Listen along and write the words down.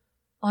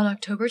On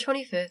October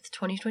 25,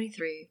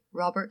 2023,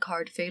 Robert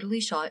Card fatally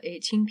shot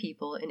 18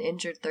 people and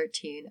injured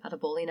 13 at a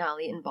bowling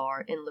alley and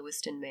bar in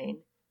Lewiston,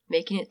 Maine,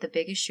 making it the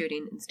biggest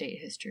shooting in state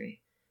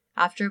history.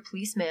 After a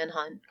police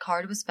manhunt,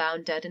 Card was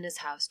found dead in his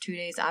house 2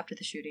 days after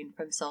the shooting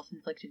from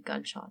self-inflicted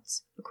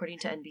gunshots, according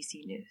to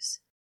NBC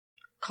News.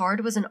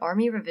 Card was an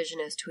Army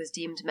revisionist who was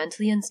deemed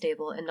mentally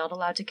unstable and not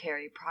allowed to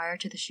carry prior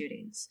to the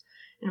shootings,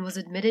 and was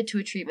admitted to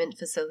a treatment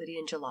facility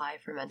in July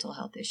for mental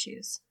health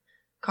issues.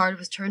 Card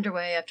was turned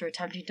away after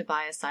attempting to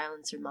buy a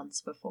silencer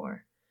months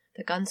before.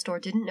 The gun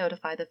store didn't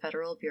notify the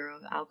Federal Bureau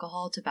of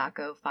Alcohol,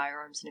 Tobacco,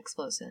 Firearms, and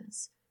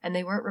Explosives, and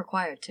they weren't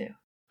required to.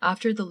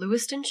 After the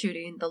Lewiston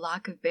shooting, the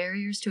lack of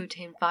barriers to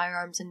obtain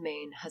firearms in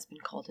Maine has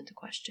been called into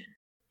question.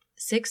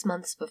 6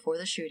 months before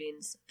the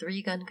shootings,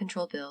 3 gun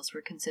control bills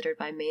were considered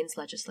by Maine's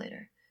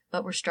legislature,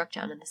 but were struck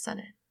down in the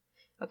Senate.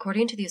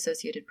 According to the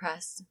Associated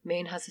Press,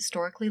 Maine has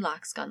historically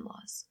lax gun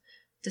laws.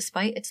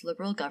 Despite its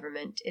liberal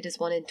government, it is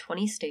one in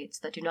 20 states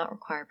that do not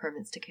require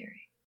permits to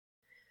carry.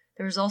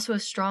 There is also a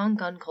strong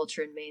gun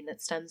culture in Maine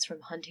that stems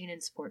from hunting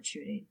and sport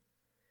shooting.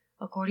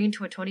 According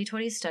to a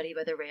 2020 study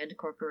by the Rand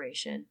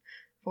Corporation,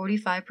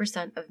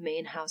 45% of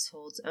Maine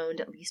households owned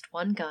at least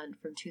one gun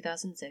from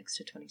 2006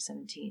 to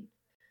 2017.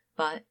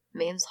 But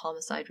Maine's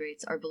homicide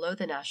rates are below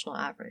the national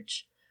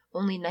average,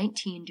 only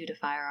 19 due to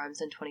firearms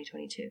in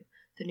 2022,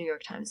 the New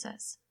York Times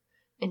says.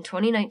 In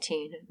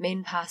 2019,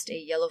 Maine passed a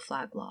yellow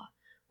flag law,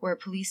 where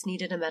police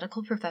needed a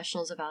medical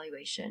professional's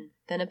evaluation,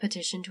 then a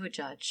petition to a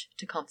judge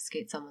to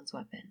confiscate someone's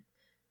weapon.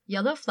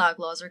 Yellow flag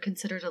laws are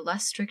considered a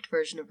less strict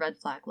version of red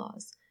flag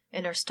laws,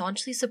 and are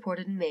staunchly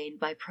supported in Maine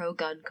by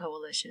pro-gun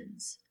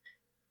coalitions.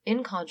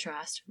 In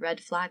contrast,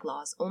 red flag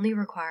laws only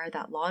require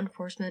that law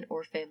enforcement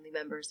or family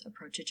members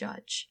approach a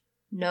judge.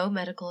 No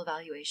medical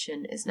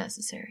evaluation is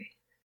necessary.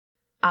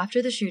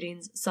 After the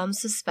shootings, some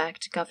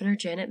suspect Governor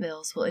Janet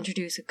Mills will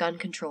introduce a gun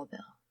control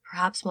bill,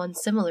 perhaps one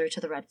similar to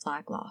the red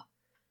flag law.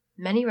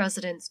 Many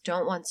residents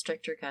don't want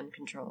stricter gun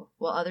control,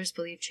 while others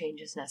believe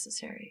change is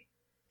necessary.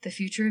 The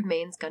future of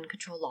Maine's gun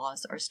control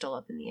laws are still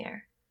up in the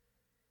air.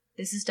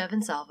 This is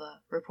Devon Szalva,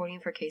 reporting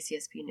for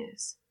KCSB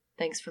News.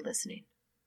 Thanks for listening.